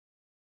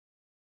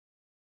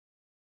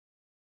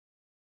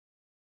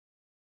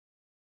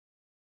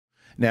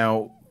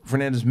Now,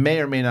 Fernandez may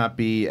or may not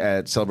be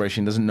at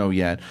Celebration. Doesn't know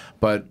yet,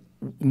 but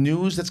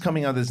news that's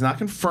coming out that's not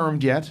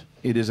confirmed yet.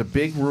 It is a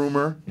big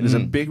rumor. It is a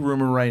big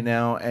rumor right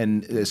now.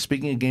 And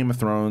speaking of Game of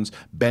Thrones,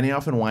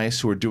 Benioff and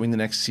Weiss, who are doing the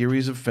next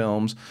series of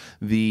films,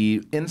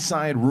 the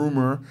inside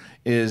rumor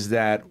is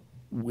that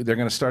they're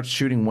going to start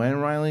shooting when,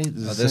 Riley?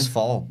 This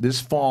fall.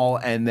 This fall,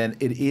 and then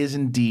it is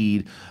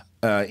indeed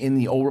in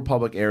the Old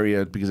Republic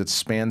area because it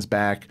spans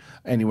back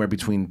anywhere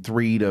between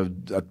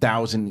 300 to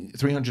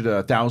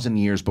 1,000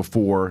 years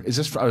before. Is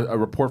this a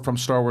report from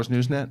Star Wars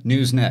Newsnet?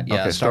 Newsnet,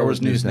 yeah. Okay, Star Wars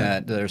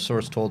Newsnet. Their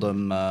source told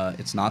them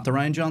it's not the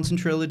Rian Johnson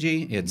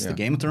trilogy. It's the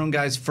Game of Thrones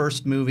guy's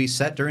first movie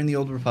set during the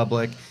Old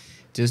Republic.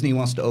 Disney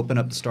wants to open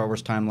up the Star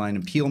Wars timeline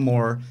and appeal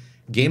more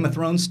Game of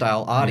Thrones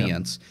style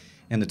audience. Yeah.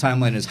 And the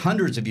timeline is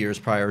hundreds of years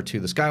prior to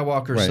the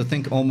Skywalkers, so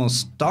think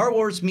almost Star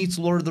Wars meets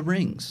Lord of the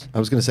Rings. I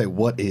was going to say,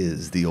 what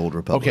is the Old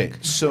Republic?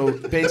 Okay, so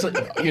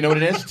basically, you know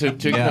what it is?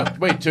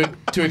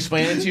 To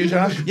explain it to you,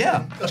 Josh?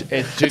 Yeah.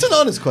 It's an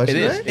honest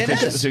question, right? It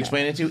is. To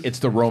explain it to you, it's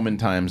the Roman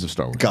times of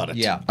Star Wars. Got it.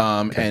 Yeah.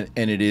 And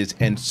it is,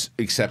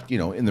 except,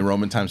 in the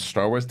Roman times of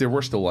Star Wars, there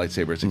were still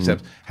lightsabers,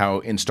 except how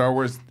in Star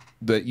Wars,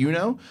 that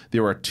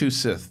there are two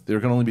Sith. There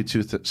can only be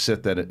two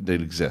Sith that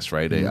exist,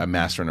 right? A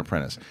master and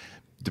apprentice.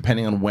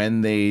 Depending on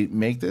when they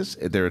make this,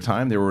 at their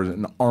time, there was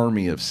an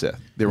army of Sith.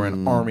 There were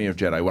an army of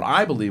Jedi. What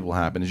I believe will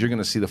happen is you're going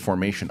to see the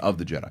formation of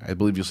the Jedi. I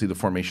believe you'll see the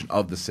formation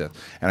of the Sith,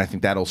 and I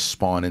think that'll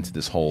spawn into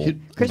this whole.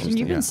 Christian,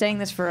 you've been saying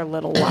this for a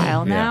little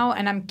while now,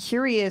 and I'm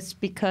curious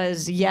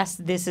because yes,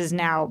 this is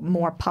now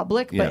more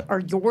public, but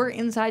are your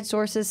inside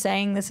sources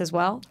saying this as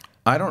well?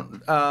 I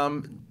don't.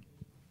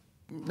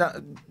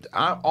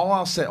 All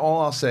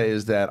I'll say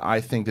is that I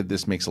think that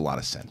this makes a lot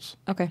of sense.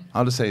 Okay.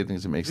 I'll just say I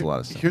think it makes a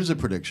lot of sense. Here's a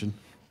prediction.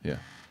 Yeah.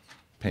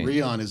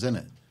 Rion is in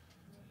it.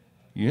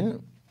 Yeah.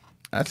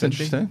 That's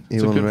interesting.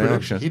 It's a good Rayon.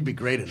 prediction. He'd be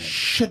great in it.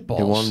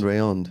 Shitballs.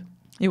 Rayon.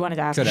 You wanted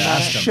to ask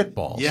about it?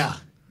 Shitballs. Yeah.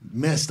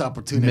 Missed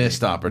opportunity.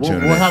 Missed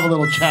opportunity. We'll have a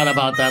little chat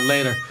about that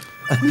later.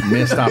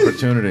 Missed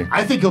opportunity.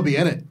 I think he'll be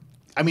in it.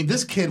 I mean,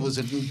 this kid was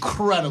an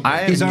incredible.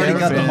 He's already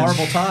got the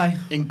marble tie.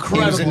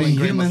 Incredible in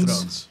Game of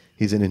Thrones.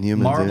 He's in Inhumans.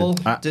 Marvel,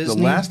 The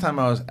Disney. last time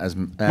I was as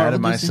mad at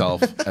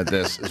myself at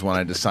this is when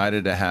I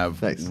decided to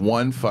have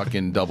one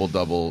fucking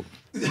double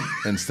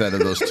instead of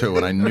those two,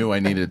 and I knew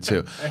I needed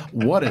two.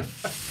 What a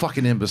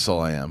fucking imbecile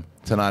I am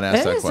to not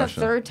ask that This is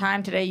question. the third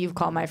time today you've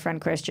called my friend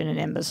Christian an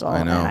imbecile.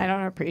 I know. And I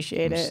don't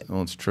appreciate it.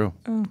 Well, it's true.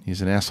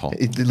 He's an asshole.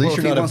 At least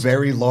you're not a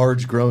very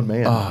large grown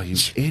man. Oh, you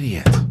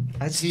idiot.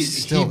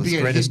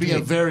 He'd be a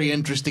very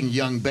interesting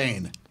young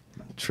Bane.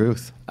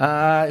 Truth. We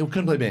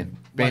couldn't play Bane.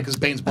 Because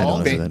Bane's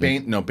bald?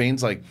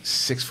 Bane's like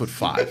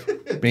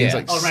 6'5". Bane's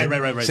like right.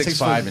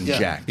 6'5" and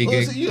jacked. Be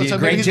a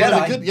great Jedi.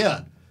 Jedi. Good,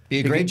 yeah. Be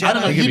a great Jedi. I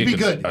don't know. He'd be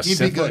good. He'd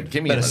be good.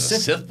 Give me a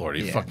Sith Lord. Are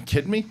you fucking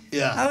kidding me?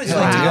 Yeah. I always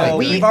like to go.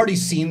 We've already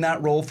seen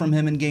that role from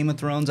him in Game of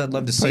Thrones. I'd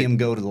love to see him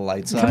go to the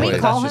light side. Can we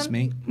call That's him? just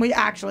me. We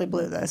actually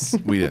blew this.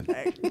 We did.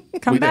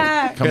 Come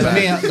back.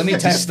 Let me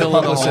text the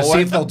publicist,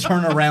 see if they'll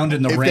turn around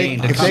in the rain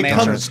to come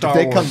answer Star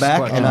Wars. If they come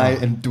back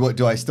and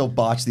do I still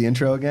botch the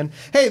intro again?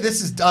 Hey,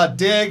 this is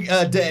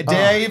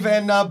Dave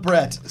and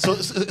Brett.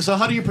 So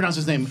how do you pronounce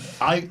his name?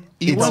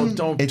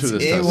 Don't do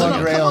this.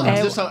 A1 Rayon.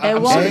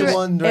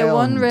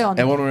 A1 Rayon.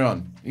 A1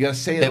 Rayon. You gotta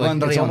say it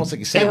like it's almost like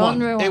you say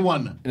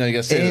A1. You know, you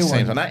gotta say it the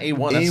same time. Not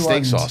A1. That's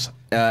steak sauce.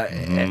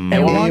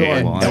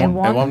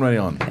 A1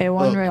 Rayon.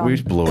 A1 Rayon. We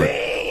just blew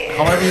it.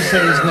 However you say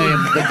his name,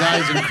 the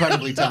guy's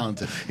incredibly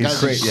talented. He's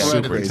great.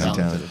 Super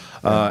talented.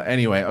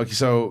 Anyway, okay,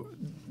 so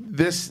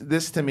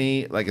this to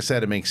me, like I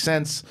said, it makes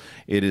sense.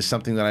 It is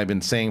something that I've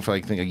been saying for,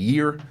 I think, a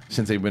year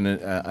since they've been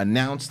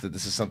announced that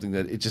this is something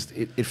that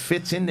it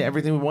fits into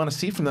everything we want to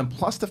see from them.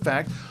 Plus the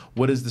fact,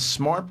 what is the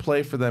smart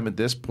play for them at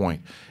this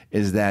point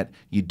is that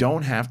you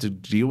don't have to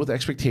deal with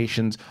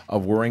expectations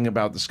of worrying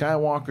about the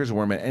Skywalkers or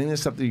worrying about any of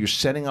this stuff. That you're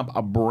setting up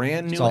a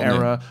brand new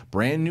era,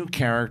 brand new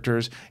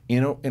characters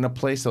in a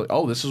place that,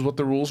 this is what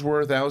the rules were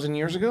 1,000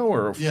 years ago?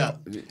 Or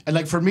and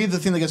like for me, the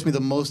thing that gets me the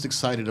most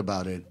excited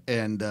about it,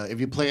 and if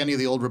you play any of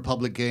the Old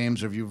Republic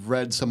games or if you've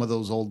read some of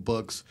those old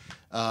books,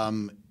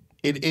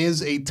 it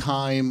is a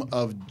time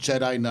of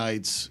Jedi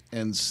Knights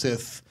and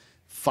Sith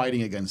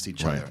fighting against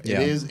each other. Yeah.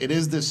 It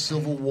is this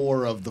civil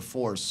war of the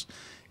Force,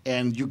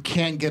 and you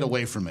can't get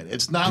away from it.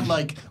 It's not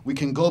like we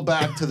can go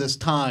back to this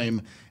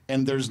time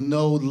and there's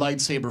no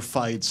lightsaber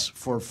fights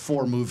for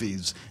 4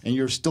 movies, and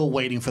you're still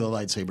waiting for the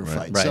lightsaber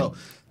fight. Right. So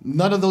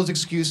none of those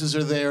excuses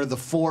are there. The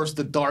Force,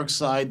 the dark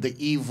side, the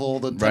evil,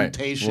 the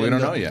temptation. Well, we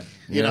don't know yet.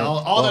 You know,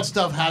 all that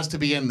stuff has to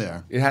be in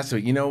there. It has to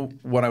be. You know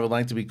what I would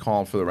like to be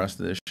called for the rest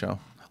of this show?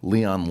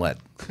 Leon Lett.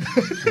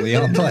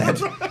 Leon Lett.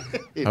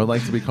 I would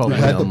like to be called You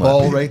Leon had the Lett.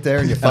 ball right there.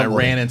 And I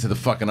ran into the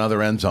fucking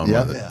other end zone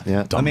with it.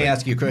 Yeah. Let me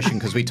ask you a question,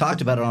 because we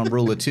talked about it on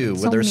Rule of Two.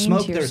 Where there's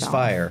smoke, there's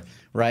fire,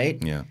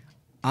 right? Yeah.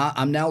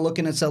 I'm now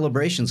looking at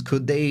Celebrations.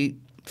 Could they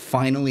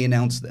finally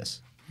announce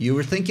this? You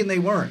were thinking they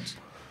weren't.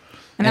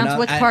 And that's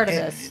what's part of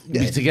this.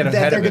 To get ahead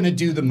that they're of it. going to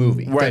do the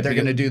movie. Right, That they're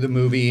going to do the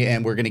movie,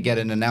 and we're going to get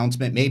an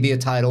announcement, maybe a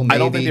title. Maybe. I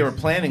don't think they were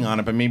planning on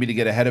it, but maybe to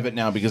get ahead of it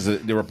now because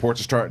the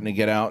reports are starting to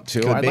get out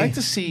too. I'd like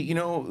to see,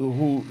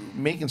 who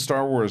making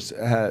Star Wars.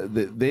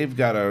 They've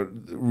got a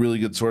really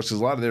good source because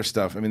a lot of their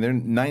stuff. I mean, they're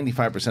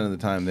 95% of the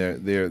time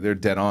they're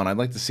dead on. I'd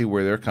like to see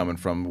where they're coming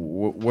from.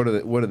 What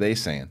are they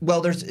saying?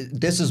 Well,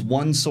 this is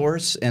one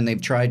source, and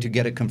they've tried to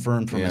get it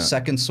confirmed from a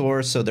second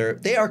source. So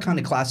they are kind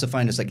of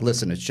classifying as like,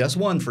 listen, it's just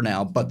one for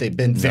now, but they've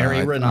been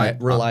very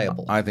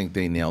reliable. I think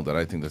they nailed it.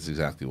 I think that's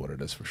exactly what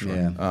it is for sure.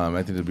 Yeah.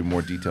 I think there'll be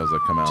more details that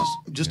come out.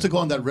 Just to go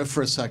on that riff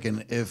for a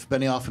second, if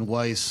Benioff and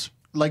Weiss,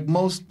 like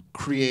most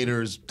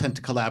creators, tend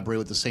to collaborate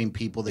with the same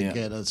people, they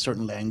get a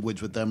certain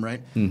language with them,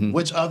 right?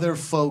 Which other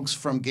folks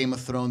from Game of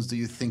Thrones do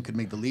you think could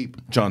make the leap?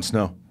 Jon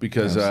Snow,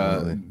 because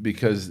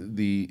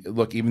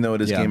even though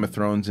it is Game of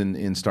Thrones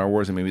in Star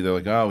Wars, and maybe they're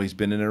like, oh, he's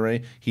been in it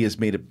already, he has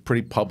made it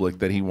pretty public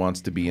that he wants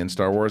to be in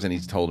Star Wars, and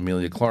he's told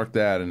Emilia Clarke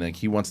that, and like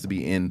he wants to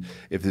be in.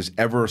 If there's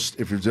ever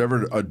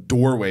a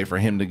doorway for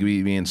him to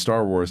be in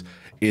Star Wars,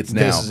 it's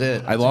now. This is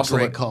it. I'd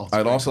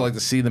also like to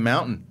see the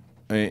Mountain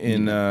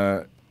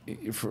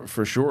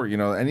for sure.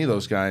 Any of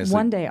those guys.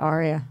 One day,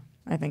 Arya.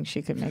 I think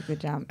she could make the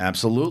jump.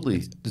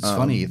 Absolutely. It's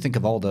funny. You think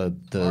of all the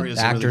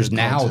actors really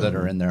now that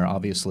are in there.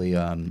 Obviously,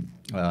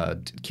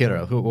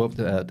 Kira, who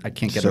I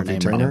can't get her name.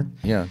 Turner?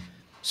 Yeah.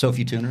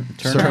 Sophie Turner.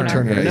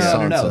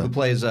 Turner. No. Who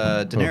plays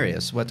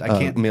Daenerys? What I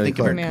can't think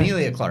of her.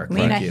 Amelia Clarke.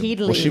 Lena Thank you. Headey.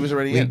 Well, she was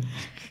already in.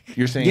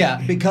 You're saying?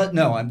 Yeah, because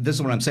this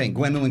is what I'm saying.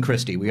 Gwendolyn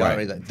Christie.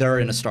 They're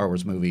in a Star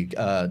Wars movie.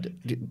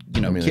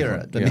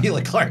 Kira,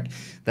 Amelia Clarke.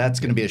 That's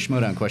going to be a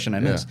schmodown question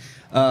I miss.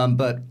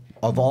 But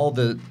of all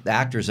the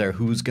actors there,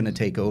 who's going to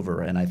take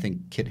over? And I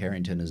think Kit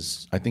Harington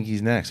is. I think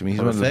he's next. I mean, he's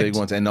one of the big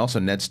ones, and also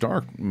Ned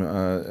Stark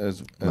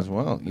as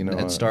well.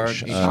 Ned Stark,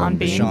 Sean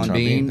Bean. Sean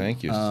Bean.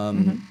 Thank you.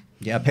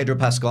 Yeah, Pedro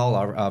Pascal,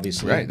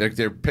 obviously. Right,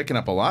 they're picking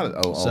up a lot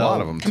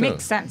of them too. It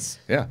makes sense.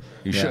 Yeah,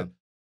 you should.